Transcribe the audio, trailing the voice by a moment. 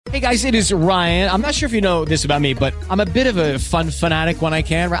Hey guys, it is Ryan. I'm not sure if you know this about me, but I'm a bit of a fun fanatic when I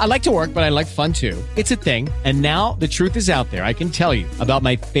can. I like to work, but I like fun too. It's a thing. And now the truth is out there. I can tell you about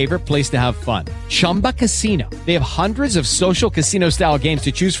my favorite place to have fun. Chumba Casino. They have hundreds of social casino style games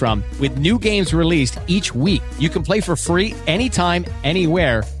to choose from with new games released each week. You can play for free anytime,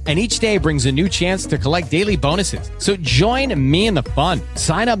 anywhere. And each day brings a new chance to collect daily bonuses. So join me in the fun.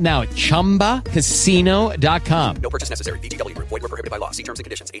 Sign up now at ChumbaCasino.com. No purchase necessary. VGW. Void where prohibited by law. See terms and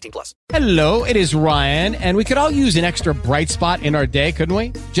conditions. 18+. Hello, it is Ryan. And we could all use an extra bright spot in our day, couldn't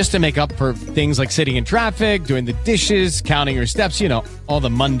we? Just to make up for things like sitting in traffic, doing the dishes, counting your steps, you know, all the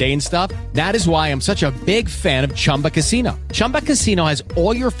mundane stuff. That is why I'm such a big fan of Chumba Casino. Chumba Casino has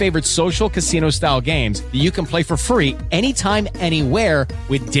all your favorite social casino style games that you can play for free anytime, anywhere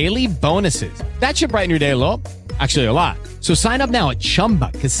with daily bonuses. That should brighten your day a little. Actually, a lot. So sign up now at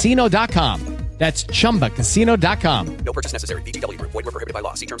ChumbaCasino.com. That's ChumbaCasino.com. No purchase necessary. VGW. Void where prohibited by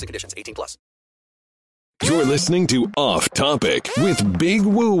law. See terms and conditions. 18+. You're listening to Off Topic with Big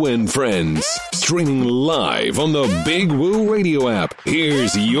Woo and Friends. Streaming live on the Big Woo Radio app.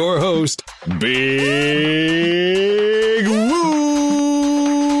 Here's your host, Big Woo.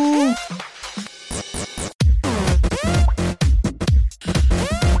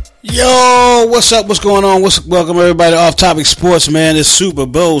 Yo, what's up? What's going on? Welcome everybody to Off Topic Sports, man. It's Super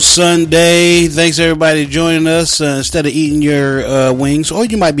Bowl Sunday. Thanks everybody joining us. Instead of eating your wings, or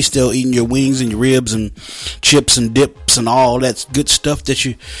you might be still eating your wings and your ribs and chips and dips and all that good stuff that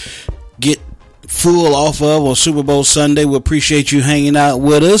you get full off of on Super Bowl Sunday. We appreciate you hanging out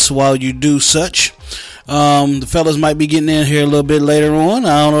with us while you do such. The fellas might be getting in here a little bit later on.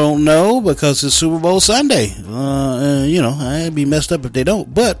 I don't know, because it's Super Bowl Sunday. You know, I'd be messed up if they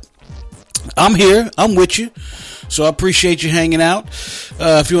don't, but I'm here. I'm with you. So I appreciate you hanging out.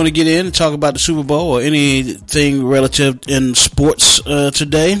 If you want to get in and talk about the Super Bowl or anything relative in sports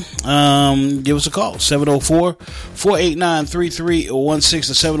today, give us a call. 704-489-3316.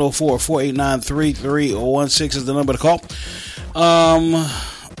 704-489-3316 is the number to call.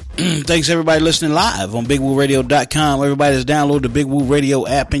 Thanks everybody listening live on BigWooRadio.com. Everybody that's downloaded the Big Woo Radio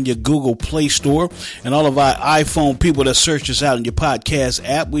app in your Google Play Store, and all of our iPhone people that search us out in your podcast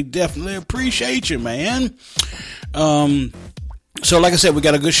app. We definitely appreciate you, man. So like I said, we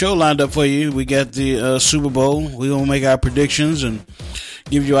got a good show lined up for you. We got the Super Bowl. We're going to make our predictions and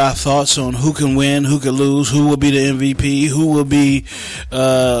give you our thoughts on who can win, who can lose, who will be the MVP, who will be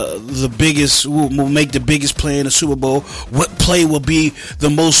the biggest, who will make the biggest play in the Super Bowl, what play will be the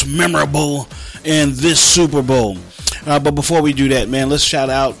most memorable in this Super Bowl. But before we do that, man, let's shout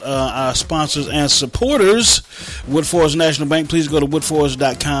out our sponsors and supporters. Woodforest National Bank. Please go to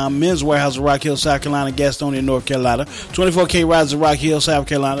woodforest.com. Men's Warehouse of Rock Hill, South Carolina. Gastonia, North Carolina. 24K Rides of Rock Hill, South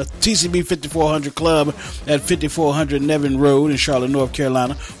Carolina. TCB 5400 Club at 5400 Nevin Road in Charlotte, North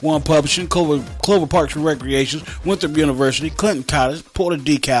Carolina. One Publishing, Clover Parks and Recreations, Winthrop University, Clinton College, Porter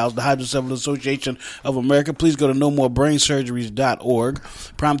Decals, the Hydrocephalus Association of America. Please go to nomorebrainsurgeries.org.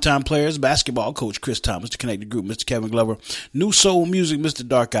 Primetime Players, Basketball, Coach Chris Thomas. The Connected Group, Mr. Kevin Glover. New Soul Music, Mr.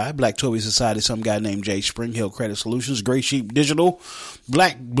 Dark Eye. Black Toby Society, some guy named Jay. Spring Hill Credit Solutions. Gray Sheep Digital.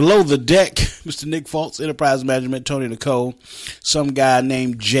 Black Below the Deck, Mr. Nick Fultz. Enterprise Management, Tony Nicole. Some guy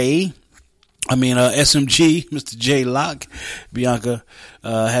named SMG, Mr. J Locke. Bianca,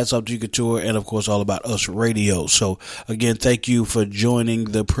 Hats Off to You Couture, and of course All About Us Radio. So again, thank you for joining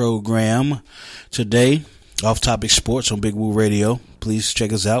the program today. Off Topic Sports on Big Woo Radio. Please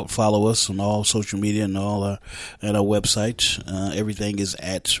check us out. Follow us on all social media and all our website. Everything is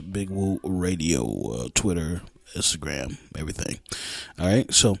at Big Woo Radio. Twitter, Instagram, everything. All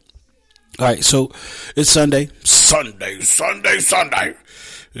right. So it's Sunday.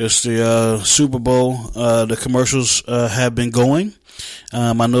 It's the Super Bowl. The commercials have been going.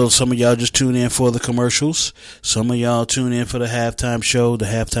 I know some of y'all just tune in for the commercials. Some of y'all tune in for the halftime show. The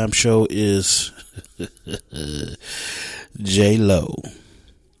halftime show is J-Lo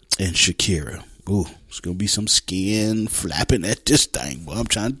and Shakira. Ooh, it's going to be some skin flapping at this thing. Well, I'm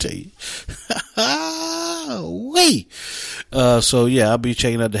trying to tell you. Wait. So yeah, I'll be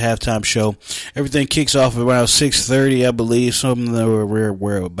checking out the halftime show. Everything kicks off around 6:30, I believe. Something that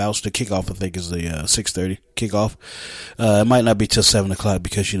we're about to kick off, I think, is the 6:30 kickoff. It might not be till 7 o'clock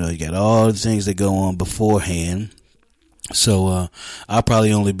because, you know, you got all the things that go on beforehand. So I'll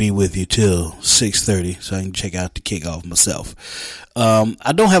probably only be with you till 6:30, so I can check out the kickoff myself.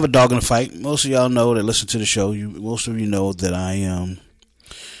 I don't have a dog in the fight. Most of y'all know that listen to the show. Most of you know that I'm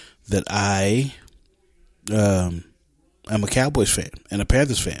a Cowboys fan and a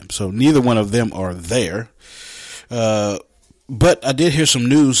Panthers fan. So neither one of them are there. But I did hear some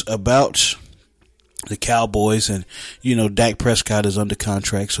news about the Cowboys, and Dak Prescott is under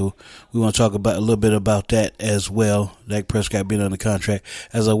contract, so we want to talk about a little bit about that as well. Dak Prescott being under contract.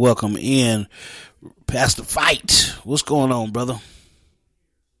 As I welcome in Pastor Fight. What's going on, brother?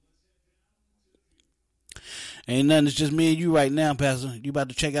 Ain't nothing. It's just me and you right now, Pastor. You about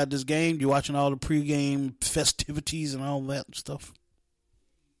to check out this game? You watching all the pregame festivities and all that stuff?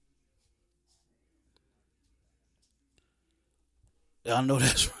 I know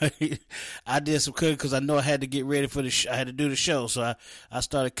that's right. I did some cooking because I know I had to get ready for the I had to do the show, so I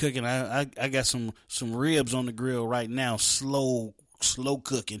started cooking. I got some ribs on the grill right now, slow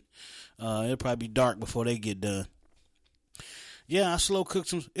cooking. It'll probably be dark before they get done. Yeah, I slow cooked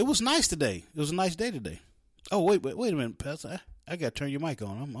some. It was nice today. It was a nice day today. Oh wait a minute, Pastor. I got to turn your mic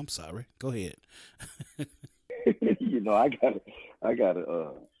on. I'm sorry. Go ahead. I got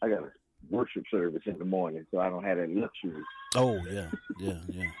a worship service in the morning, so I don't have that luxury. Oh yeah.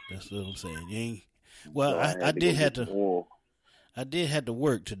 That's what I'm saying. You ain't. Well, I did have to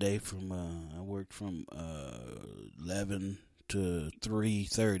work today. I worked from 11 to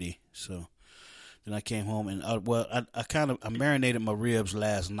 3:30. So then I came home and I marinated my ribs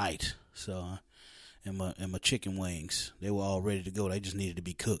last night. So and my chicken wings, they were all ready to go. They just needed to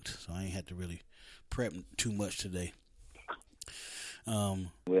be cooked. So I ain't had to really prep too much today.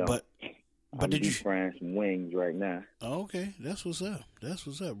 But did you frying some wings right now? Oh, okay, that's what's up. That's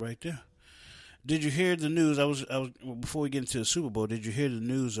what's up right there. Did you hear the news? I was before we get into the Super Bowl. Did you hear the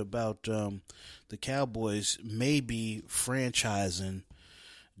news about the Cowboys maybe franchising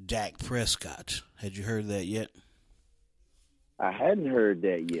Dak Prescott? Had you heard that yet? I hadn't heard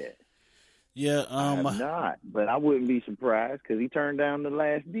that yet. Yeah, I have not, but I wouldn't be surprised because he turned down the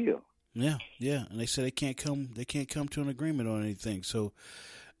last deal. Yeah, and they said they can't come to an agreement on anything. So,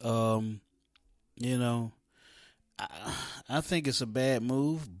 I think it's a bad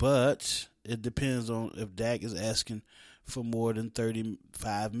move, but it depends on if Dak is asking for more than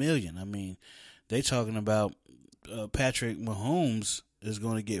 $35 million. I mean, they talking about Patrick Mahomes is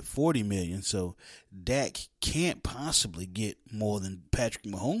going to get $40 million, so Dak can't possibly get more than Patrick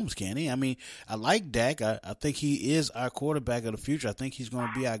Mahomes, can he? I mean, I like Dak. I think he is our quarterback of the future. I think he's going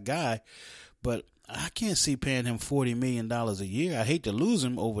to be our guy, but I can't see paying him $40 million a year. I hate to lose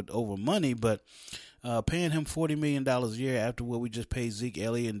him over money, but paying him $40 million a year after what we just paid Zeke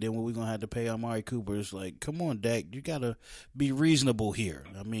Elliott and then what we're going to have to pay Amari Cooper is like, come on, Dak, you got to be reasonable here.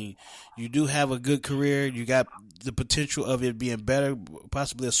 I mean, you do have a good career. You got the potential of it being better,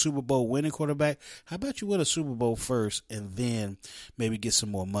 possibly a Super Bowl winning quarterback. How about you win a Super Bowl first and then maybe get some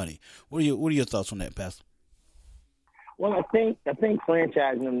more money? What are your thoughts on that, Pastor? Well, I think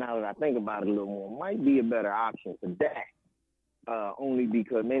franchising him, now that I think about it a little more, might be a better option for Dak. Only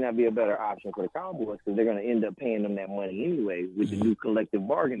because it may not be a better option for the Cowboys because they're going to end up paying them that money anyway with the new collective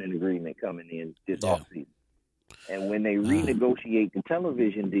bargaining agreement coming in this offseason. And when they renegotiate the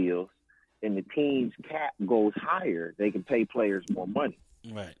television deals and the team's cap goes higher, they can pay players more money.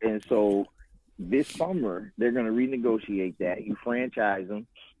 Right. And so this summer, they're going to renegotiate that. You franchise them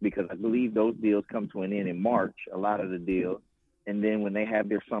because I believe those deals come to an end in March, a lot of the deals. And then when they have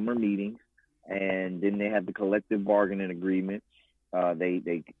their summer meetings and then they have the collective bargaining agreement, they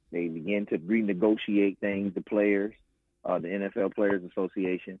begin to renegotiate things. The players, the NFL Players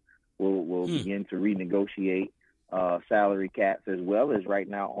Association, will begin to renegotiate salary caps, as well as right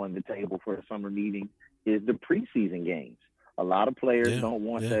now on the table for the summer meeting is the preseason games. A lot of players don't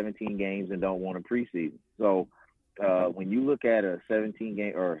want 17 games and don't want a preseason. So when you look at a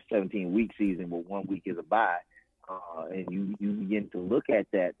 17-game or 17-week season where 1 week is a bye, and you begin to look at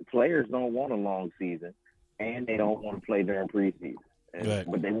that, the players don't want a long season. And they don't want to play during preseason,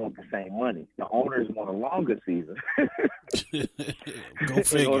 but they want the same money. The owners want a longer season Go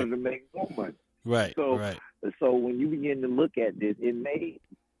figure. in order to make more money. Right. So when you begin to look at this, it may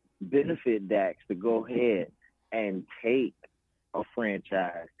benefit Dax to go ahead and take a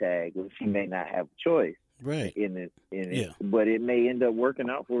franchise tag, which he may not have a choice. Right. In it, but it may end up working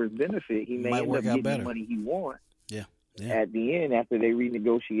out for his benefit. He may end up getting the money he wants. Yeah. At the end, after they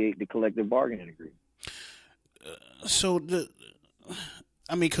renegotiate the collective bargaining agreement.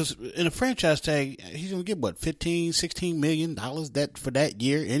 Because in a franchise tag, he's going to get, what, $15-16 million for that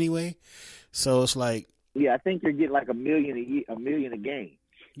year anyway? So it's like... Yeah, I think you're getting like $1 million a game.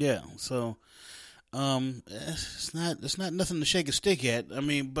 Yeah, so it's not nothing to shake a stick at. I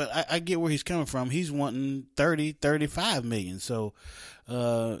mean, but I get where he's coming from. He's wanting $30-35 million. So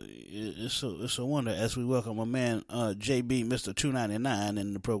it's a wonder as we welcome my man JB, Mr. 299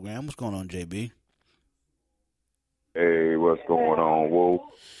 in the program. What's going on, JB? Hey, what's going on, Wolf?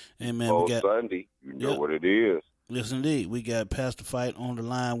 Hey, man, Sunday. You know what it is. Yes, indeed. We got Pastor Fight on the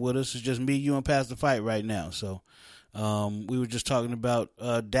line with us. It's just me, you, and Pastor Fight right now. So we were just talking about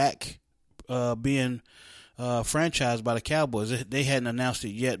Dak being franchised by the Cowboys. They hadn't announced it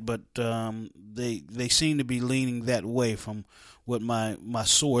yet, but they seem to be leaning that way from what my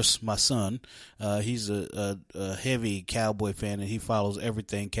source, my son, he's a heavy Cowboy fan, and he follows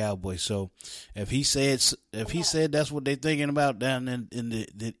everything Cowboy. So if he said that's what they're thinking about, then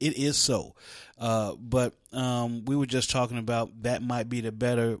it is so. But we were just talking about that might be the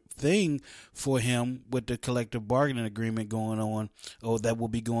better thing for him with the collective bargaining agreement going on, or that will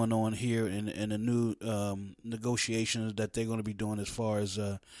be going on here in the new negotiations that they're going to be doing as far as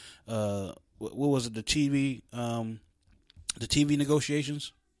what was it, the TV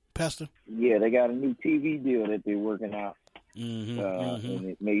negotiations, Pastor? Yeah, they got a new TV deal that they're working out, and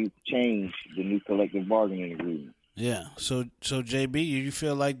it may change the new collective bargaining agreement. Yeah. So JB, you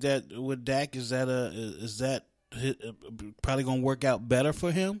feel like that with Dak? Is that probably going to work out better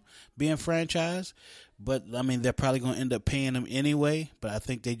for him being franchised? But I mean, they're probably going to end up paying him anyway. But I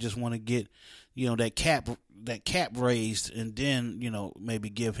think they just want to get, that cap raised, and then, maybe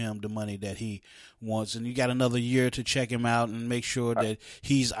give him the money that he wants. And you got another year to check him out and make sure that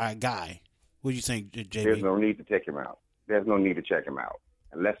he's our guy. What do you think, JB? There's no need to check him out. There's no need to check him out.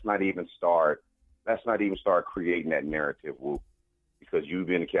 And let's not even start creating that narrative, Woo, because you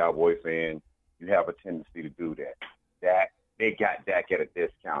being a Cowboy fan, you have a tendency to do that. They got Dak at a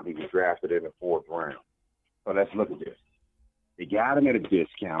discount. He was drafted in the 4th round. So let's look at this. They got him at a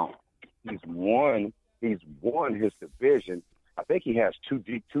discount. He's won his division. I think he has two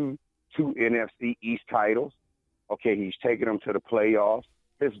NFC East titles. Okay, he's taken them to the playoffs.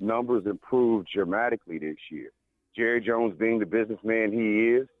 His numbers improved dramatically this year. Jerry Jones, being the businessman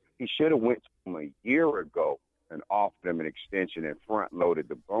he is, he should have went to him a year ago and offered him an extension and front-loaded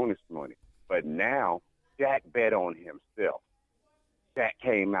the bonus money. But now, Dak bet on himself. Dak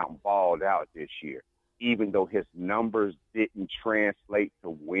came out and balled out this year. Even though his numbers didn't translate to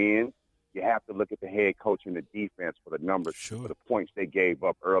wins, you have to look at the head coach and the defense for the numbers, for the points they gave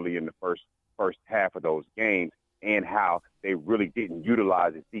up early in the first half of those games, and how they really didn't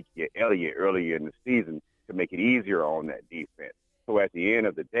utilize Ezekiel Elliott earlier in the season to make it easier on that defense. So at the end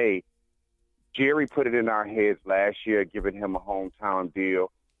of the day, Jerry put it in our heads last year, giving him a hometown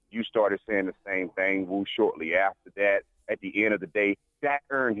deal. You started saying the same thing, Woo, shortly after that. At the end of the day, Dak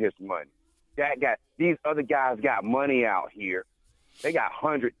earned his money. These other guys got money out here. They got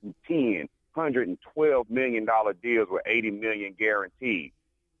 $110, $112 million deals with $80 million guaranteed.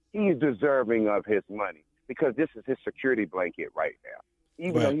 He's deserving of his money because this is his security blanket right now.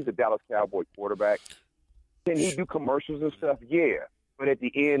 Even though he's a Dallas Cowboy quarterback, can he do commercials and stuff? Yeah. But at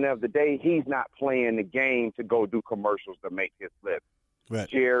the end of the day, he's not playing the game to go do commercials to make his living. Right.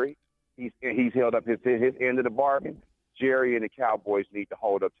 Jerry, he's held up his end of the bargain. Jerry and the Cowboys need to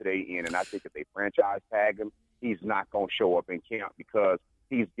hold up to their end. And I think if they franchise tag him, he's not going to show up in camp because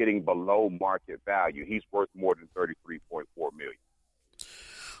he's getting below market value. He's worth more than $33.4 million.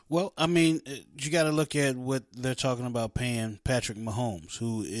 Well, I mean, you got to look at what they're talking about paying Patrick Mahomes,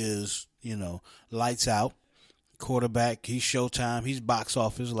 who is, lights out quarterback. He's Showtime. He's box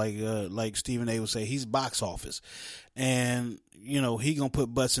office, like Stephen A would say. He's box office, and he gonna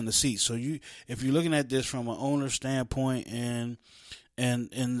put butts in the seats. So if you're looking at this from an owner standpoint, and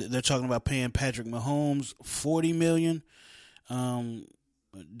they're talking about paying Patrick Mahomes $40 million,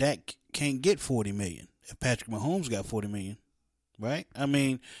 Dak can't get $40 million if Patrick Mahomes got $40 million. Right? I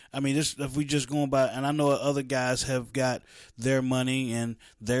mean, this, if we just going by, and I know other guys have got their money and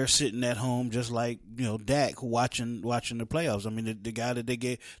they're sitting at home just like, Dak watching the playoffs. I mean, the guy that they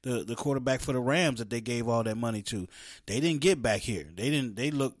gave, the quarterback for the Rams that they gave all that money to, they didn't get back here. They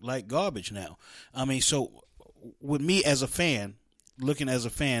look like garbage now. I mean, so with me as a fan, looking as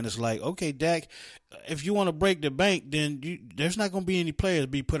a fan, it's like, okay, Dak, if you want to break the bank, then there's not going to be any players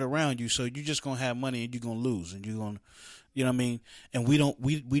be put around you. So you're just going to have money and you're going to lose, and you're going to, you know what I mean? And we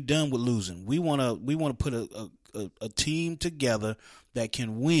done with losing. We want to put a team together that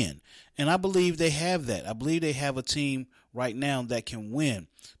can win. And I believe they have that. I believe they have a team right now that can win,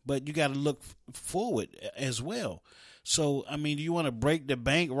 but you got to look forward as well. So, I mean, do you want to break the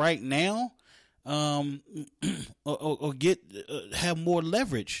bank right now? Or have more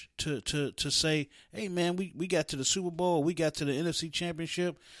leverage to say, hey man, we got to the Super Bowl, we got to the NFC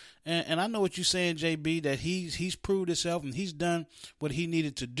Championship, and I know what you're saying, JB, that he's proved himself and he's done what he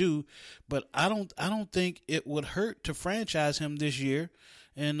needed to do, but I don't think it would hurt to franchise him this year,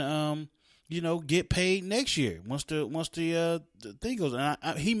 and get paid next year once the thing goes.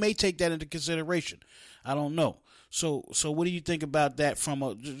 And he may take that into consideration. I don't know. So what do you think about that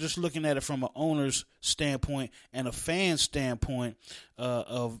from just looking at it from an owner's standpoint and a fan standpoint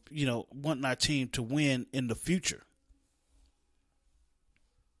of, wanting our team to win in the future?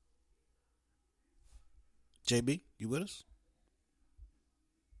 JB, you with us?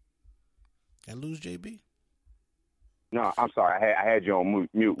 I lose JB? No, I'm sorry. I had you on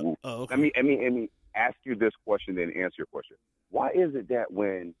mute. Oh, okay. Let me ask you this question, then answer your question. Why is it that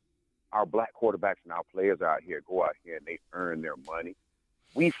when our black quarterbacks and our players out here go out here and they earn their money,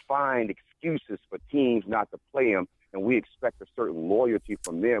 we find excuses for teams not to play them, and we expect a certain loyalty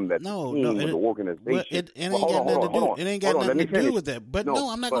from them that the team or the organization. It ain't got nothing to do with that. But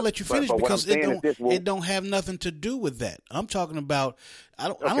I'm not going to let you finish because it don't have nothing to do with that. I'm talking about. I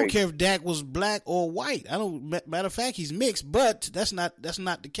don't care if Dak was black or white. Matter of fact, he's mixed, but that's not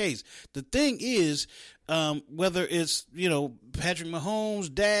the case. The thing is, whether it's Patrick Mahomes,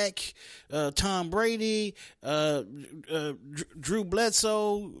 Dak, Tom Brady, Drew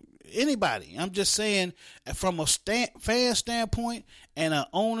Bledsoe, anybody. I'm just saying, from a fan standpoint and an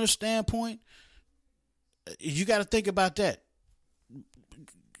owner standpoint, you got to think about that. You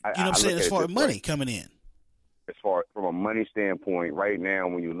know what I'm saying? As far as money coming in. As far from a money standpoint, right now,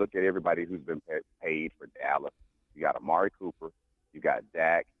 when you look at everybody who's been paid for Dallas, you got Amari Cooper, you got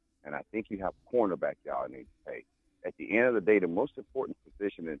Dak, and I think you have cornerback y'all need to pay. At the end of the day, the most important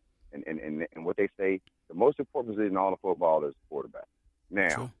position and what they say, the most important position in all of football is quarterback.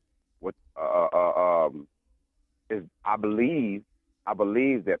 Now, True. What is I believe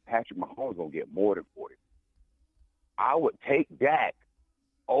that Patrick Mahomes gonna get more than 40. I would take Dak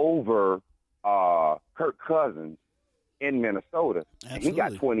over Kirk Cousins in Minnesota. And he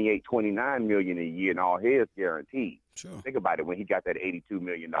got $28-29 million a year, and all his guaranteed. Sure. Think about it when he got that $82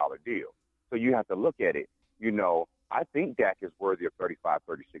 million deal. So you have to look at it. I think Dak is worthy of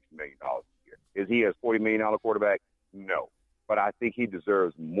 $35-36 million a year. Is he a $40 million quarterback? No. But I think he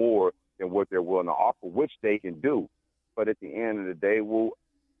deserves more than what they're willing to offer, which they can do. But at the end of the day,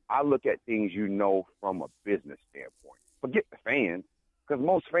 I look at things from a business standpoint. Forget the fans, because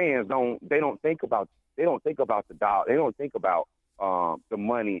most fans don't think about the dollar. They don't think about the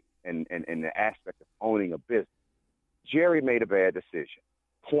money and the aspect of owning a business. Jerry made a bad decision,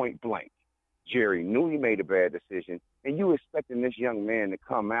 point blank. Jerry knew he made a bad decision, and you expecting this young man to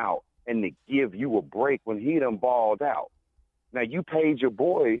come out and to give you a break when he done balled out. Now, you paid your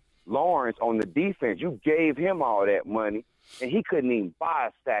boy Lawrence on the defense. You gave him all that money, and he couldn't even buy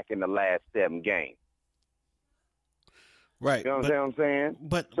a sack in the last 7 games. Right. You know what I'm saying?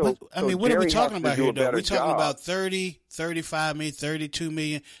 But what are we talking about here, though? We're talking about 30, 35 million, 32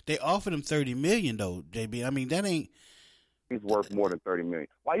 million. They offered him 30 million, though, JB. I mean, that ain't. He's worth more than 30 million.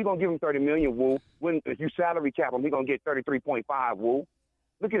 Why you going to give him 30 million, Woo? When if you salary cap him, he's going to get 33.5, Woo.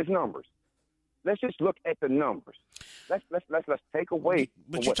 Look at his numbers. Let's just look at the numbers. Let's take away.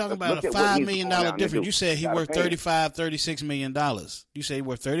 But you're talking about a $5 million difference. You said he worth $36 million. You say he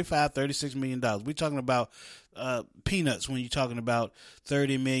worth $36 million. We're talking about peanuts when you're talking about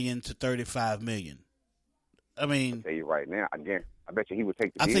 30 million to 35 million. I mean, I'll tell you right now, I bet you he would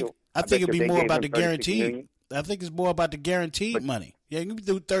take the deal. I think it'd be more about the guaranteed. I think it's more about the guaranteed money. Yeah, you can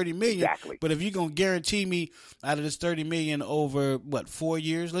do 30 million. Exactly. But if you're gonna guarantee me out of this 30 million over 4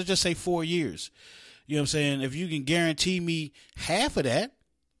 years, let's just say 4 years. You know what I'm saying? If you can guarantee me half of that,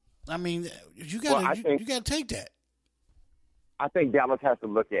 I mean, you gotta take that. I think Dallas has to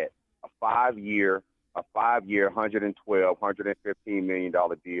look at a 5-year, $112, $115 million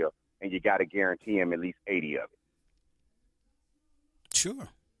deal, and you got to guarantee him at least 80 of it. Sure.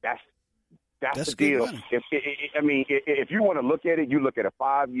 That's the deal. If you want to look at it, you look at a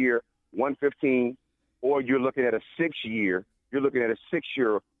 5-year, 115, or you're looking at a 6-year. You're looking at a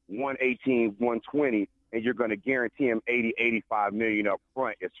 6-year, 118, 120, and you're going to guarantee him 80, 85 million up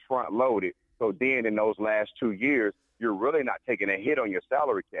front. It's front loaded. So then in those last 2 years, you're really not taking a hit on your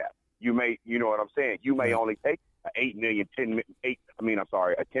salary cap. You may, you know what I'm saying? You may only take a $10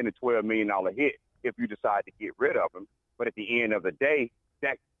 to $12 million hit if you decide to get rid of him. But at the end of the day,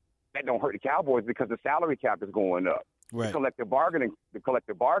 that don't hurt the Cowboys because the salary cap is going up. Right. The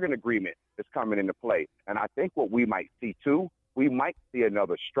collective bargain agreement is coming into play. And I think what we might see too, we might see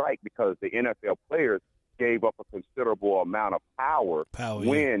another strike because the NFL players gave up a considerable amount of power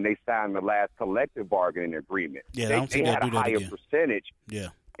when they signed the last collective bargaining agreement. Yeah, they had a higher percentage. Yeah.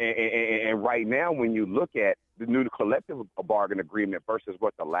 And right now, when you look at the new collective bargain agreement versus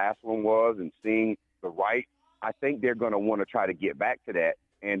what the last one was and seeing the right, I think they're going to want to try to get back to that.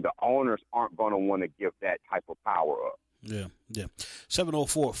 And the owners aren't going to want to give that type of power up. Yeah.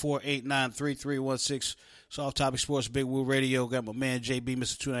 704-489-3316. Soft Topic Sports, Big Woo Radio. Got my man JB,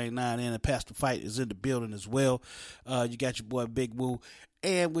 Mr. 299 in, and Pastor Fight is in the building as well. You got your boy Big Woo.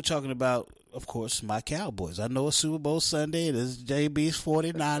 And we're talking about, of course, my Cowboys. I know it's Super Bowl Sunday, and it's JB's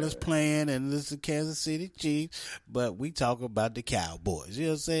 49ers playing, and this is the Kansas City Chiefs, but we talk about the Cowboys. You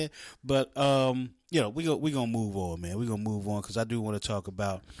know what I'm saying? But, we're going to move on, man. We're going to move on because I do want to talk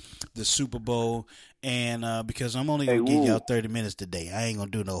about the Super Bowl, and because I'm only going to give y'all 30 minutes today. I ain't going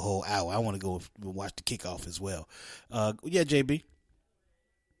to do no whole hour. I want to go watch the kickoff as well. JB?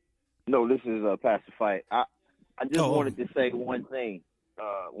 No, this is Pastor Fight. I just wanted to say one thing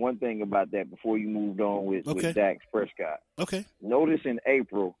about that before you moved on with Dak Prescott. Okay. Notice in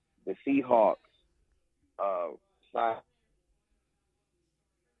April, the Seahawks signed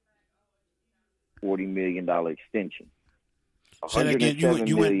 $40 million extension. Say that again.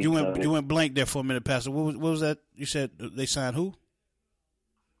 You went blank there for a minute, Pastor. What was that? You said they signed who?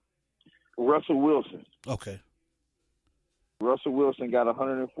 Russell Wilson. Okay. Russell Wilson got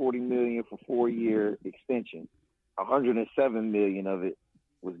 $140 million for 4-year extension. $107 million of it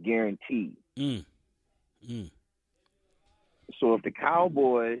was guaranteed. So if the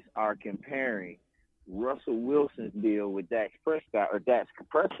Cowboys are comparing Russell Wilson's deal with Dak Prescott, or Dak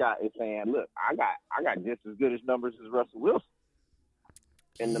Prescott is saying, "Look, I got just as good as numbers as Russell Wilson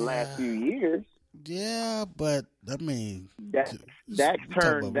in the last few years." Yeah, but I mean, Dak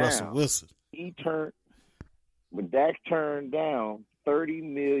turned down. Russell Wilson. Dak turned down $30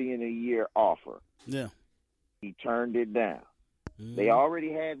 million a year offer. Yeah. He turned it down. They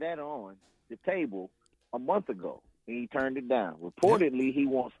already had that on the table a month ago, and he turned it down. Reportedly, he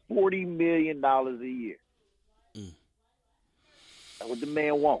wants $40 million a year. That's what the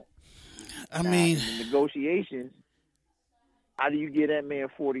man wants. I mean, in the negotiations, how do you get that man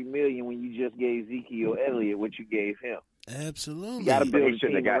 $40 million when you just gave Ezekiel Elliott what you gave him? Absolutely. You got to build a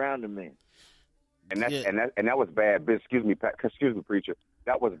team around him, man. And that was bad business. Excuse me, preacher.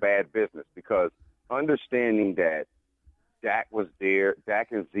 That was bad business because understanding that Dak was there,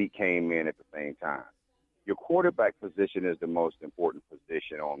 Dak and Zeke came in at the same time. Your quarterback position is the most important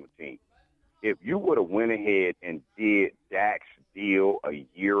position on the team. If you would have went ahead and did Dak's deal a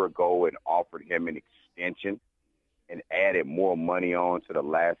year ago and offered him an extension and added more money on to the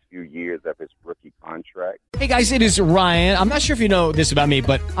last few years of his rookie contract. Hey guys, it is Ryan. I'm not sure if you know this about me,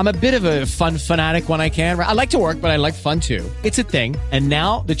 but I'm a bit of a fun fanatic when I can. I like to work, but I like fun too. It's a thing. And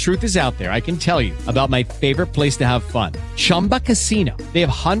now the truth is out there. I can tell you about my favorite place to have fun. Chumba Casino. They have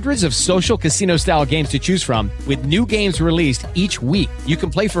hundreds of social casino style games to choose from with new games released each week. You can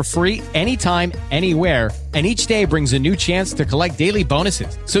play for free anytime, anywhere. And each day brings a new chance to collect daily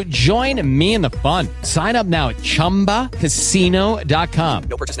bonuses. So join me in the fun. Sign up now at ChumbaCasino.com.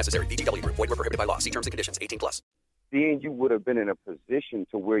 No purchase necessary. VGW Group. Void where prohibited by law. See terms and conditions. 18+. Then you would have been in a position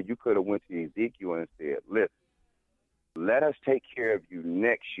to where you could have went to Ezekiel and said, listen, let us take care of you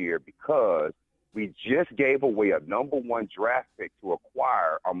next year because we just gave away a #1 draft pick to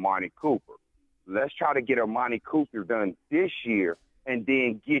acquire Amani Cooper. Let's try to get Amani Cooper done this year and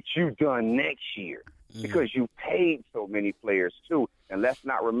then get you done next year. Because you paid so many players too, and let's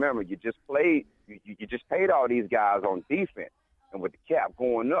not remember you just paid all these guys on defense, and with the cap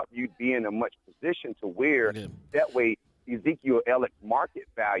going up, you'd be in a much position to where that way Ezekiel Elliott's market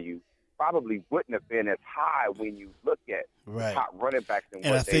value probably wouldn't have been as high when you look at top running backs and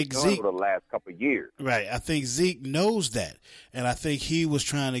what they've done over the last couple of years. Right. I think Zeke knows that, and I think he was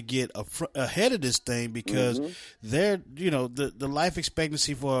trying to get ahead of this thing because the life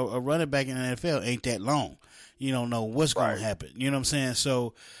expectancy for a running back in the NFL ain't that long. You don't know what's going to happen. You know what I'm saying?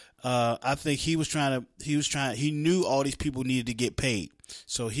 So I think he knew all these people needed to get paid.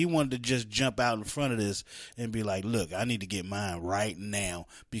 So he wanted to just jump out in front of this and be like, look, I need to get mine right now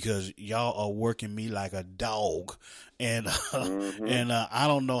because y'all are working me like a dog. And I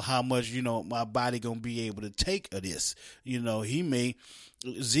don't know how much, my body going to be able to take of this.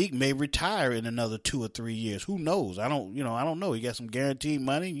 Zeke may retire in another 2 or 3 years. Who knows? I don't know. He got some guaranteed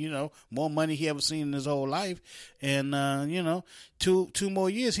money, more money he ever seen in his whole life. And, 2 more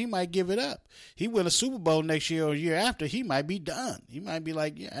years, he might give it up. He win a Super Bowl next year or a year after, he might be done. He might be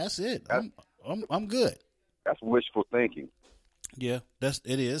like, yeah, that's it. I'm good. That's wishful thinking. Yeah,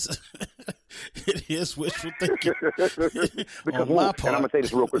 it is. It is wishful thinking. Because on my part. And I'm gonna say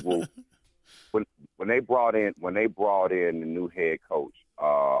this real quick, Will. When they brought in the new head coach,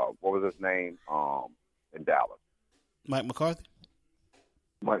 what was his name? In Dallas, Mike McCarthy.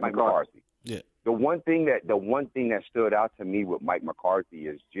 Mike McCarthy. Yeah. The one thing that stood out to me with Mike McCarthy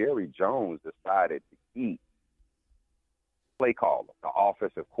is Jerry Jones decided to keep play caller, the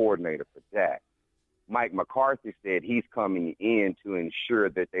offensive coordinator for Dak. Mike McCarthy said he's coming in to ensure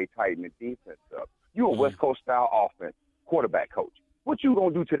that they tighten the defense up. You're a West Coast style offense quarterback coach. What you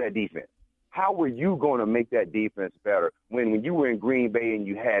gonna do to that defense? How were you going to make that defense better when you were in Green Bay and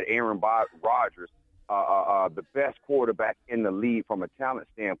you had Aaron Rodgers, the best quarterback in the league from a talent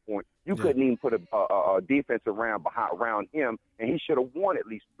standpoint? You couldn't even put a defense around him, and he should have won at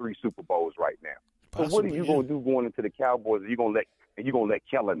least 3 Super Bowls right now. So what are you going to do going into the Cowboys? Are you going to let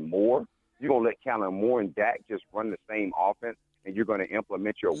Kellen Moore? You're going to let Kellen Moore and Dak just run the same offense, and you're going to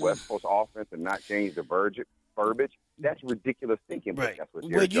implement your West Coast offense and not change the verbiage? That's ridiculous thinking, but that's what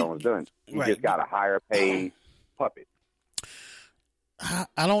Jerry Jones done. He just got a higher paid puppet.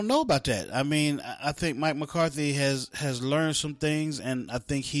 I don't know about that. I mean, I think Mike McCarthy has learned some things, and I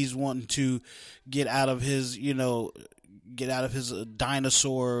think he's wanting to get out of his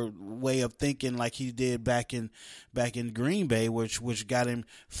dinosaur way of thinking like he did back in Green Bay, which got him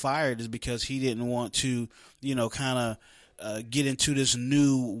fired, is because he didn't want to, kind of get into this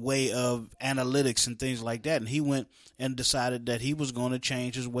new way of analytics and things like that. And he went and decided that he was going to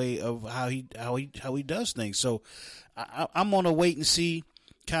change his way of how he does things. So I'm going to wait and see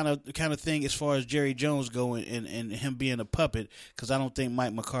kind of thing as far as Jerry Jones going and him being a puppet, because I don't think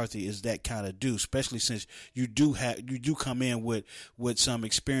Mike McCarthy is that kind of dude, especially since you do come in with some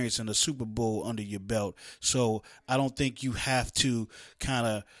experience in the Super Bowl under your belt. So I don't think you have to kind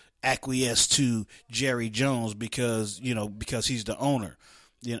of acquiesce to Jerry Jones because he's the owner.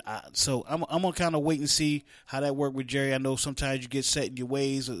 So I'm gonna kind of wait and see how that work with Jerry. I know sometimes you get set in your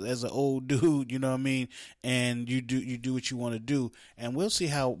ways as an old dude, you know what I mean, and you do what you want to do, and we'll see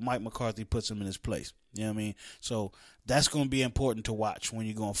how Mike McCarthy puts him in his place. You know what I mean? So that's going to be important to watch when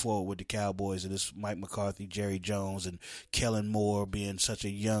you're going forward with the Cowboys. And this Mike McCarthy, Jerry Jones, and Kellen Moore being such a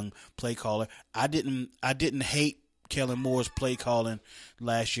young play caller. I didn't hate Kellen Moore's play calling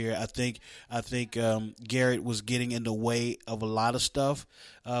last year. I think Garrett was getting in the way of a lot of stuff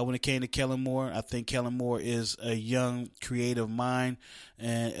when it came to Kellen Moore. I think Kellen Moore is a young, creative mind,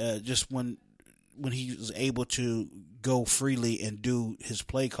 and just when he was able to go freely and do his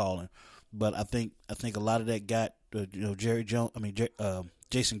play calling. But I think a lot of that got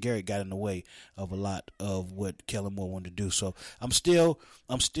Jason Garrett got in the way of a lot of what Kellen Moore wanted to do. So I'm still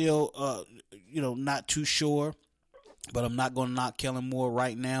not too sure. But I'm not going to knock Kellen Moore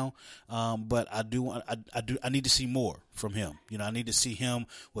right now. But I need to see more from him. I need to see him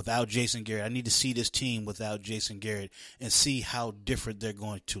without Jason Garrett. I need to see this team without Jason Garrett and see how different they're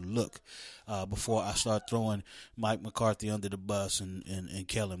going to look before I start throwing Mike McCarthy under the bus and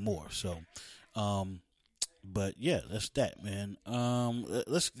Kellen Moore. So, but yeah, that's that, man.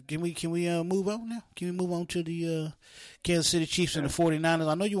 Can we move on now? Can we move on to the Kansas City Chiefs and the 49ers?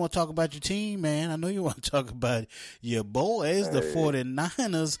 I know you want to talk about your team, man. I know you want to talk about your boys, the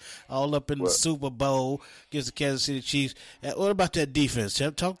 49ers, all up in the Super Bowl against the Kansas City Chiefs. What about that defense?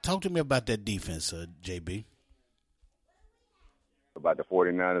 Talk to me about that defense, JB. About the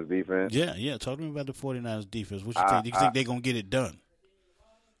 49ers defense? Yeah. Talk to me about the 49ers defense. What you think? Do you think they're going to get it done?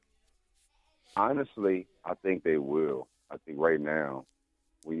 Honestly, I think they will. I think right now,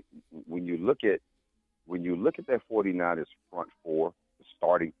 when you look at that 49ers front four, the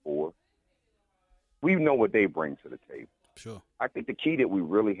starting four, we know what they bring to the table. Sure. I think the key that we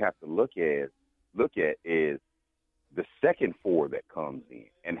really have to look at is the second four that comes in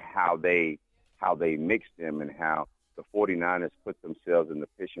and how they mix them and how the 49ers put themselves in the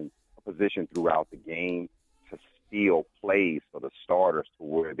position throughout the game to steal plays for the starters to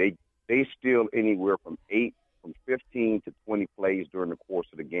where they steal anywhere from 15 to 20 plays during the course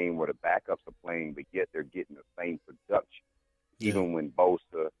of the game where the backups are playing, but yet they're getting the same production, even when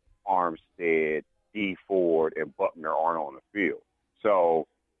Bosa, Armstead, D. Ford, and Buckner aren't on the field. So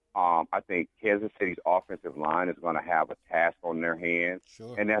I think Kansas City's offensive line is going to have a task on their hands,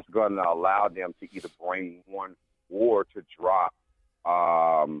 and that's going to allow them to either bring one or to drop,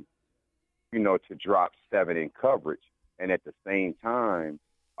 to drop 7 in coverage, and at the same time,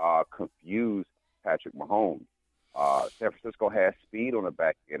 confuse Patrick Mahomes. San Francisco has speed on the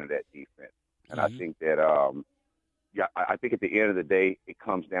back end of that defense. And I think that, I think at the end of the day, it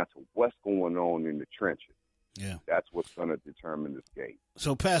comes down to what's going on in the trenches. Yeah. That's what's going to determine this game.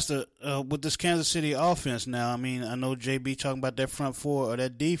 So, Pastor, with this Kansas City offense now, I mean, I know JB talking about that front four or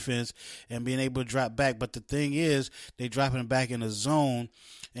that defense and being able to drop back, but the thing is, they dropping them back in the zone,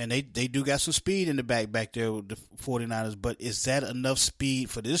 and they do got some speed in the back there with the 49ers, but is that enough speed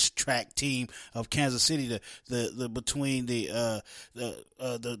for this track team of Kansas City, between the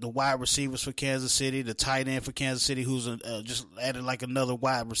wide receivers for Kansas City, the tight end for Kansas City, who's just added like another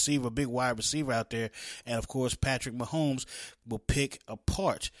wide receiver, big wide receiver out there, and of course Patrick Mahomes will pick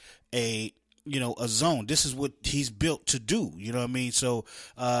apart a a zone. This is what he's built to do. You know what I mean? So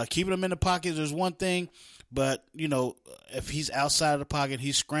keeping him in the pocket is one thing, but if he's outside of the pocket,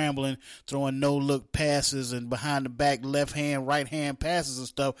 he's scrambling, throwing no-look passes and behind the back, left hand, right hand passes and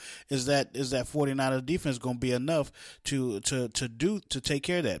stuff. Is that 49ers defense going to be enough to take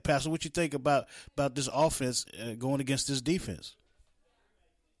care of that? Pastor, what you think about this offense going against this defense?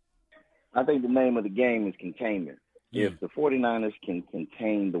 I think the name of the game is containment. If the 49ers can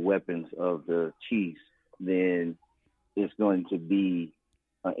contain the weapons of the Chiefs, then it's going to be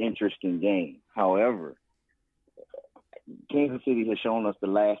an interesting game. However, Kansas City has shown us the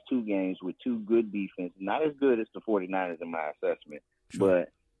last two games with two good defense, not as good as the 49ers in my assessment,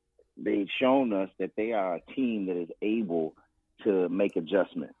 but they've shown us that they are a team that is able to make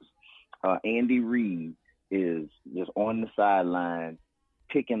adjustments. Andy Reid is just on the sideline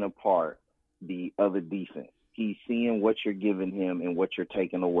picking apart the other defense. He's seeing what you're giving him and what you're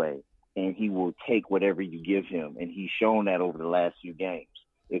taking away, and he will take whatever you give him, and he's shown that over the last few games.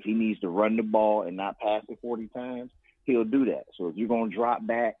 If he needs to run the ball and not pass it 40 times, he'll do that. So if you're going to drop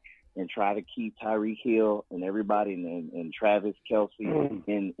back and try to keep Tyreek Hill and everybody and Travis Kelce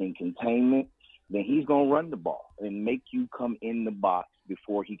in containment, then he's going to run the ball and make you come in the box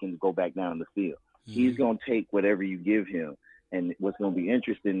before he can go back down the field. He's going to take whatever you give him, and what's going to be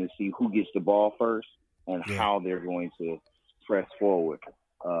interesting to see who gets the ball first and how they're going to press forward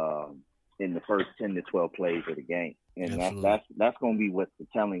in the first 10 to 12 plays of the game. And that's going to be what's the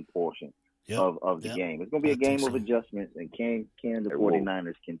telling portion of the game. It's going to be a game of adjustments, and can the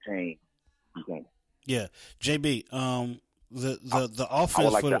 49ers contain the game? Yeah. JB, the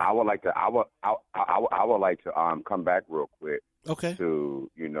offense I would like to come back real quick. Okay. To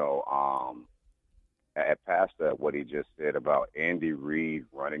at Pastor what he just said about Andy Reid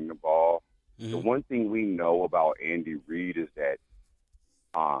running the ball. The one thing we know about Andy Reid is that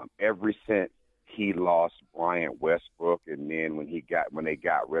ever since he lost Bryant Westbrook, and then when they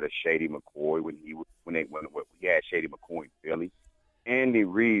got rid of Shady McCoy, when he had Shady McCoy in Philly, Andy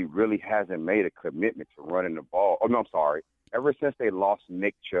Reid really hasn't made a commitment to running the ball. Oh no, I'm sorry. Ever since they lost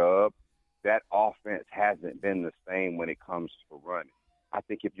Nick Chubb, that offense hasn't been the same when it comes to running. I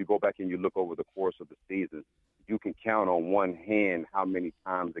think if you go back and you look over the course of the season, you can count on one hand how many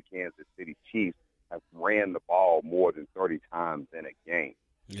times the Kansas City Chiefs have ran the ball more than 30 times in a game.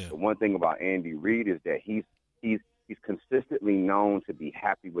 Yeah. The one thing about Andy Reid is that he's consistently known to be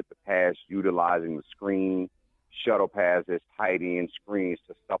happy with the pass, utilizing the screen, shuttle passes, tight end screens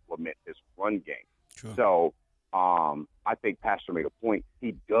to supplement his run game. Sure. So I think Pastor made a point.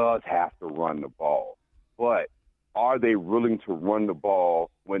 He does have to run the ball, but are they willing to run the ball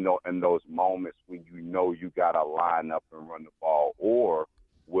in those moments when you got to line up and run the ball, or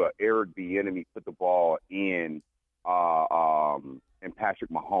will Eric Bieniemy put the ball in Patrick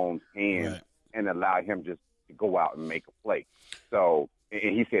Mahomes' hands and allow him just to go out and make a play? So,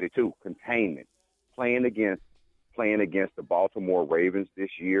 and he said it too, containment, playing against the Baltimore Ravens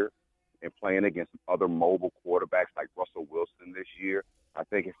this year and playing against other mobile quarterbacks like Russell Wilson this year. I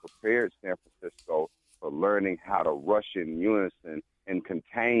think it's prepared San Francisco for learning how to rush in unison and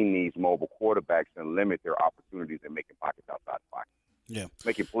contain these mobile quarterbacks and limit their opportunities and making pockets outside the pocket. Yeah,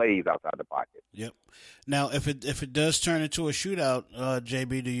 making plays outside the pocket. Yep. Now, if it does turn into a shootout,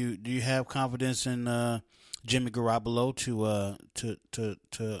 JB, do you have confidence in Jimmy Garoppolo to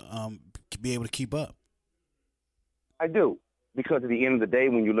be able to keep up? I do, because at the end of the day,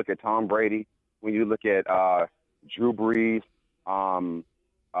 when you look at Tom Brady, when you look at Drew Brees,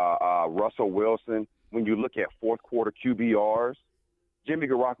 Russell Wilson, when you look at fourth quarter QBRs, Jimmy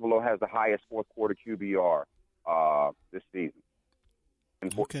Garoppolo has the highest fourth quarter QBR this season.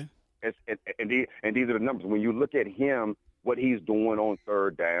 And okay. And these are the numbers. When you look at him, what he's doing on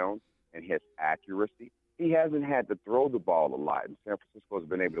third down and his accuracy, he hasn't had to throw the ball a lot. And San Francisco has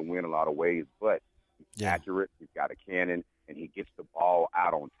been able to win a lot of ways, but he's accurate, he's got a cannon, and he gets the ball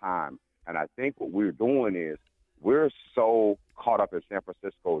out on time. And I think what we're doing is we're so caught up in San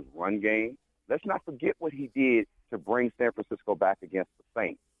Francisco's run game. Let's not forget what he did to bring San Francisco back against the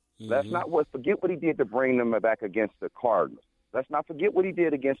Saints. Mm-hmm. Let's not forget what he did to bring them back against the Cardinals. Let's not forget what he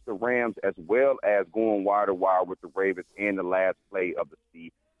did against the Rams, as well as going wire to wire with the Ravens in the last play of the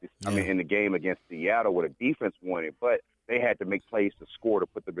season. In the game against Seattle, where the defense won it, but they had to make plays to score to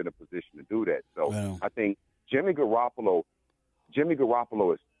put them in a position to do that. So I think Jimmy Garoppolo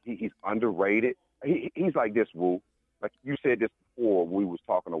is he's underrated. He's like this, Woo. Like you said this before, we was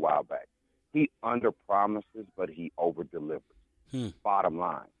talking a while back. He under-promises, but he over-delivers. Bottom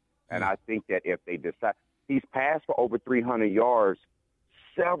line. And I think that if they decide – he's passed for over 300 yards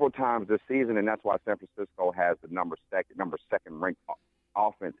several times this season, and that's why San Francisco has the number second ranked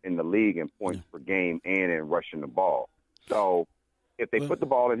offense in the league in points per game and in rushing the ball. So if they put the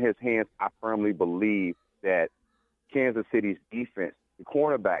ball in his hands, I firmly believe that Kansas City's defense, the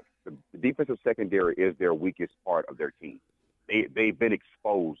cornerback, the defensive secondary is their weakest part of their team. They've been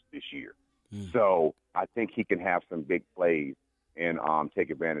exposed this year. So I think he can have some big plays and take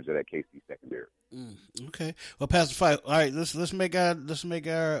advantage of that KC secondary. Okay. Well, Pastor Fife, all right, let's make our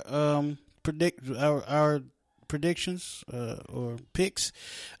predictions or picks.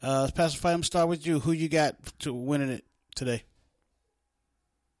 Pastor Fife, I'm gonna start with you. Who you got to winning it today?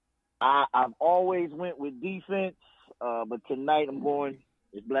 I've always went with defense, but tonight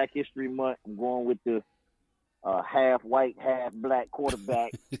it's Black History Month. I'm going with the half white, half black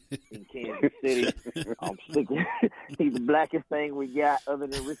quarterback in Kansas City. I'm sticking. He's the blackest thing we got other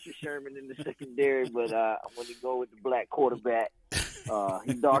than Richard Sherman in the secondary, but I'm going to go with the black quarterback.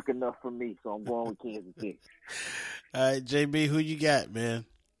 He's dark enough for me, so I'm going with Kansas City. All right, JB, who you got, man?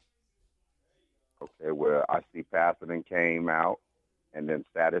 Okay, well, I see Pasadena came out and then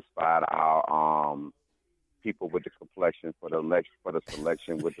satisfied our people with the complexion for the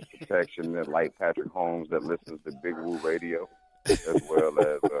selection with the protection that like Patrick Holmes that listens to Big Woo Radio, as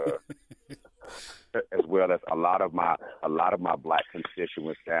well as a lot of my black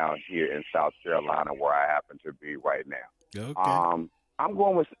constituents down here in South Carolina where I happen to be right now. Okay. I'm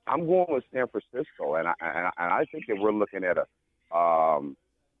going with San Francisco, and I think that we're looking at a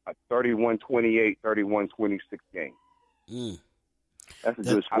 31-28, 31-26 game. That's a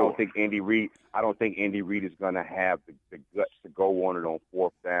good score. I don't think Andy Reid is going to have the guts to go on it on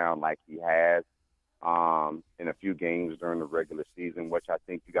fourth down like he has in a few games during the regular season, which I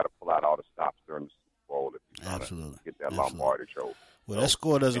think you got to pull out all the stops during the Super Bowl if you want to get that Lombardi trophy. Well, that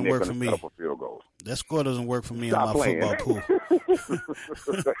score doesn't work for me. That score doesn't work for me on my football pool.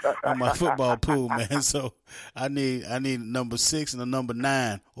 On my football pool, man. So I need number 6 and a number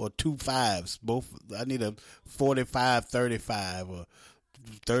 9 or 2 5s. Both. I need a 45-35 or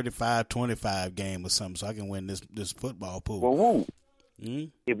 35-25 game or something so I can win this football pool. Well, Woo,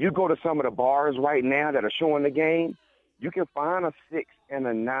 if you go to some of the bars right now that are showing the game, you can find a 6 and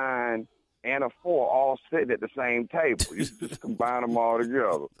a 9 and a 4 all sitting at the same table. You just combine them all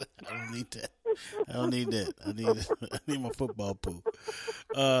together. I don't need that. I need my football pool.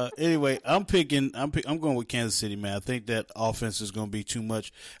 Anyway, I'm going with Kansas City, man. I think that offense is going to be too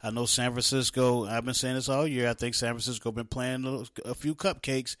much. I know San Francisco, I've been saying this all year. I think San Francisco been playing a few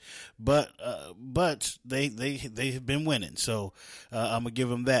cupcakes, but they have been winning. So, I'm going to give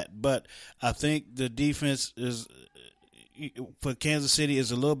them that. But I think the defense for Kansas City is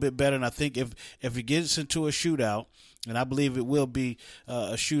a little bit better, and I think if it gets into a shootout, and I believe it will be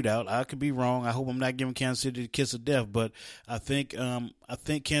a shootout. I could be wrong. I hope I'm not giving Kansas City the kiss of death, but I think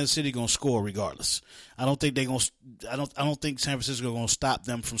Kansas City gonna score regardless. I don't think San Francisco gonna stop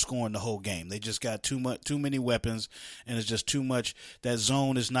them from scoring the whole game. They just got too many weapons, and it's just too much. That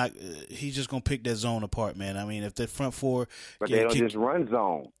zone is not. He's just gonna pick that zone apart, man. I mean, if that front four, but they don't just run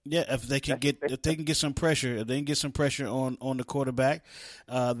zone. Yeah, if they can get some pressure, on the quarterback,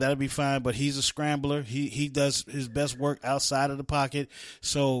 that'll be fine. But he's a scrambler. He does his best work outside of the pocket.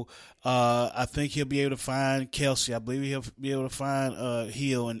 So I think he'll be able to find Kelsey. I believe he'll be able to find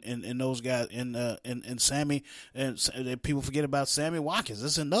Hill and those guys and Sammy. And people forget about Sammy Watkins.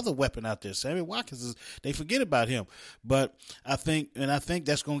 There's another weapon out there. Sammy Watkins they forget about him. But I think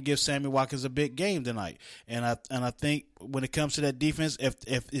that's going to give Sammy Watkins a big game tonight. And I think when it comes to that defense, if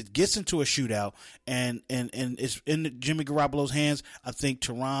it gets into a shootout and it's in Jimmy Garoppolo's hands, I think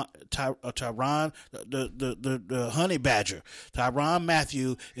Tyrann, the honey badger, Tyrann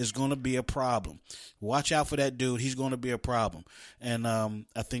Mathieu is going to be a problem. Watch out for that dude. He's going to be a problem. And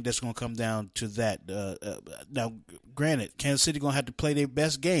I think that's going to come down to that. Now, granted, Kansas City going to have to play their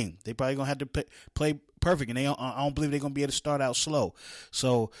best game. They probably going to have to play perfect, and I don't believe they're going to be able to start out slow.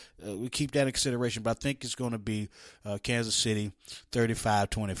 So we keep that in consideration. But I think it's going to be Kansas City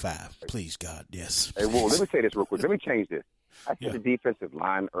 35-25. Please, God, yes. Hey, well, let me say this real quick. Let me change this. I said the defensive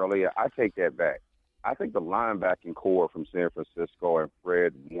line earlier. I take that back. I think the linebacking core from San Francisco and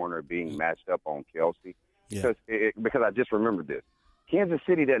Fred Warner being matched up on Kelsey, because I just remembered this. Kansas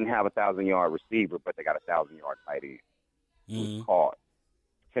City doesn't have a 1,000-yard receiver, but they got a 1,000-yard tight end who's caught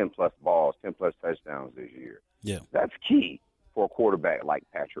 10-plus balls, 10-plus touchdowns this year. Yeah. That's key for a quarterback like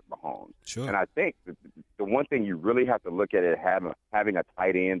Patrick Mahomes. Sure. And I think the one thing you really have to look at is having a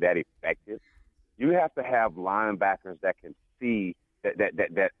tight end that effective. You have to have linebackers that can see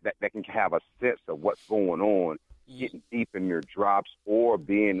that can have a sense of what's going on, getting deep in their drops, or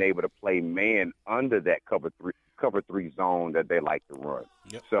being able to play man under that cover three zone that they like to run.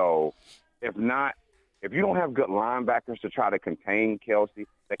 Yep. So if not, if you don't have good linebackers to try to contain Kelsey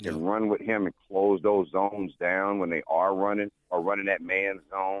that can run with him and close those zones down when they are running or running that man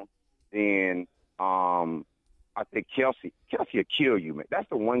zone, then I think Kelsey will kill you, man. That's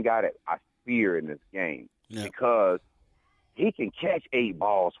the one guy that I fear in this game because he can catch 8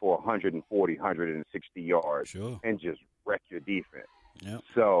 balls for 140, 160 yards and just wreck your defense. Yep.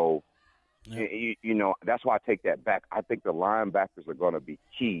 So, you know, that's why I take that back. I think the linebackers are going to be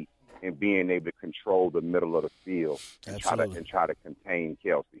key in being able to control the middle of the field and try to contain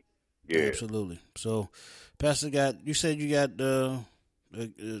Kelsey. Yeah, absolutely. So, Pastor, you said you got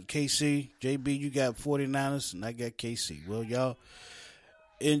KC, JB, you got 49ers, and I got KC. Well, y'all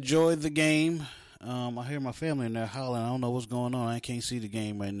enjoy the game. I hear my family in there hollering. I don't know what's going on. I can't see the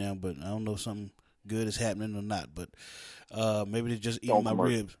game right now, but I don't know if something good is happening or not. But maybe they're just eating my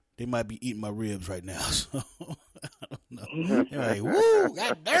ribs. They might be eating my ribs right now. So I don't know. They're like, woo,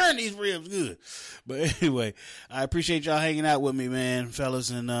 god darn, these ribs good. But anyway, I appreciate y'all hanging out with me, man,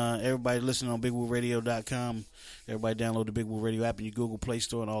 fellas, and everybody listening on BigWooRadio.com. Everybody download the Big Woo Radio app in your Google Play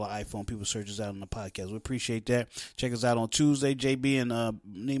Store and all the iPhone people search us out on the podcast. We appreciate that. Check us out on Tuesday. JB and not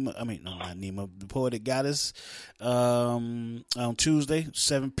Nima, the Poetic Goddess, on Tuesday,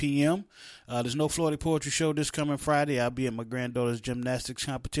 7 p.m. There's no Florida Poetry Show this coming Friday. I'll be at my granddaughter's gymnastics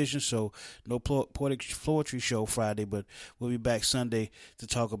competition, so no Poetic Poetry Show Friday, but we'll be back Sunday to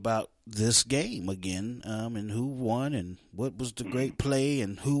talk about this game again, and who won and what was the great play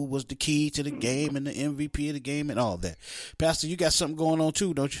and who was the key to the game and the MVP of the game and all that. Pastor, you got something going on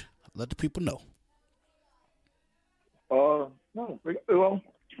too, don't you? Let the people know. No. Well,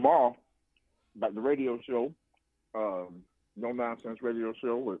 tomorrow, about the radio show, No Nonsense Radio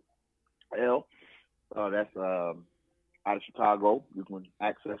Show with L. That's out of Chicago. You can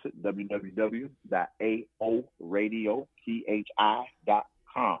access it,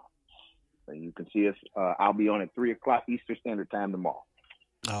 www.aoradiothi.com. And you can see us. I'll be on at 3 o'clock Eastern Standard Time tomorrow.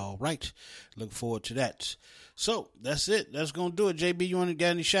 All right. Look forward to that. So that's it. That's going to do it. JB, you want to get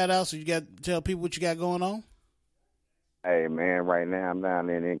any shout outs? You got to tell people what you got going on? Hey, man, right now I'm down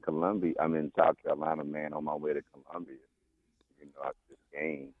in Columbia. I'm in South Carolina, man, on my way to Columbia, you know, after this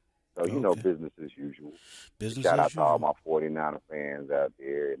game. So, you know, business as usual. Shout out to all my 49er fans out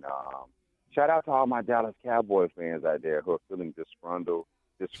there. And shout out to all my Dallas Cowboy fans out there who are feeling disgruntled,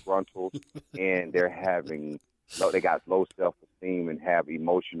 and they got low self-esteem and have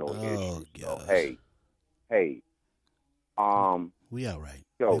emotional issues. So, hey, we all right.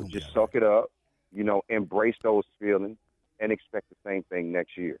 Yo, just suck it up, you know, embrace those feelings and expect the same thing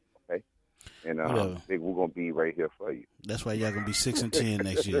next year, okay? And we're going to be right here for you. That's why y'all going to be 6-10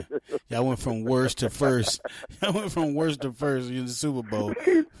 next year. Y'all went from worst to first. Y'all went from worst to first in the Super Bowl.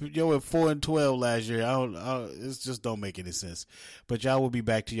 Y'all went 4-12 last year. It just don't make any sense. But y'all will be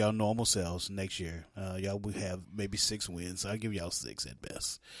back to y'all normal selves next year. Y'all will have maybe 6 wins. I'll give y'all 6 at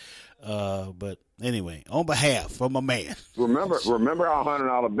best. But anyway, on behalf of my man. Remember our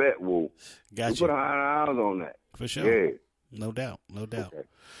 $100 bet, Woo. Got we you. Put $100 on that. For sure. Yeah. No doubt. Okay.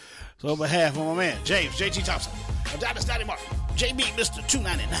 So on So behalf of my man, James, JT Thompson, Adonis Daddy Martin, JB, Mr.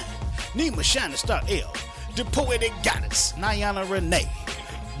 299, Nima Shining Star L, The Poetic Goddess, Nyana Renee,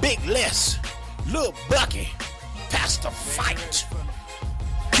 Big Les, Lil Bucky, Pastor Fight,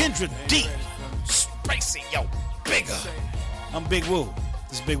 Kendra D, Spacey, yo, bigger. I'm Big Woo.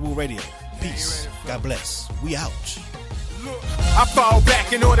 This is Big Woo Radio. Peace. God bless. We out. I fall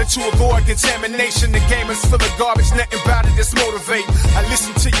back in order to avoid contamination. The game is full of garbage, nothing about it that's motivate. I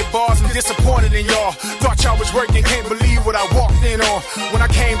listen to your bars, I'm disappointed in y'all. Thought y'all was working, can't believe what I walked in on. When I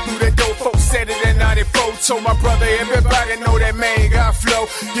came through that door, folks said it in 94. Told my brother, everybody know that man got flow.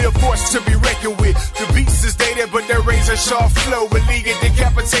 He a force to be reckoned with. The beats is dated, but that razor sharp flow. A league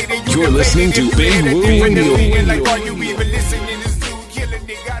decapitated. You're listening to Big Woo Radio. Like, are you even listening? This dude killing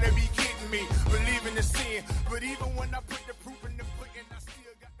it, gotta be kidding me. Believe in the sin, but even when I put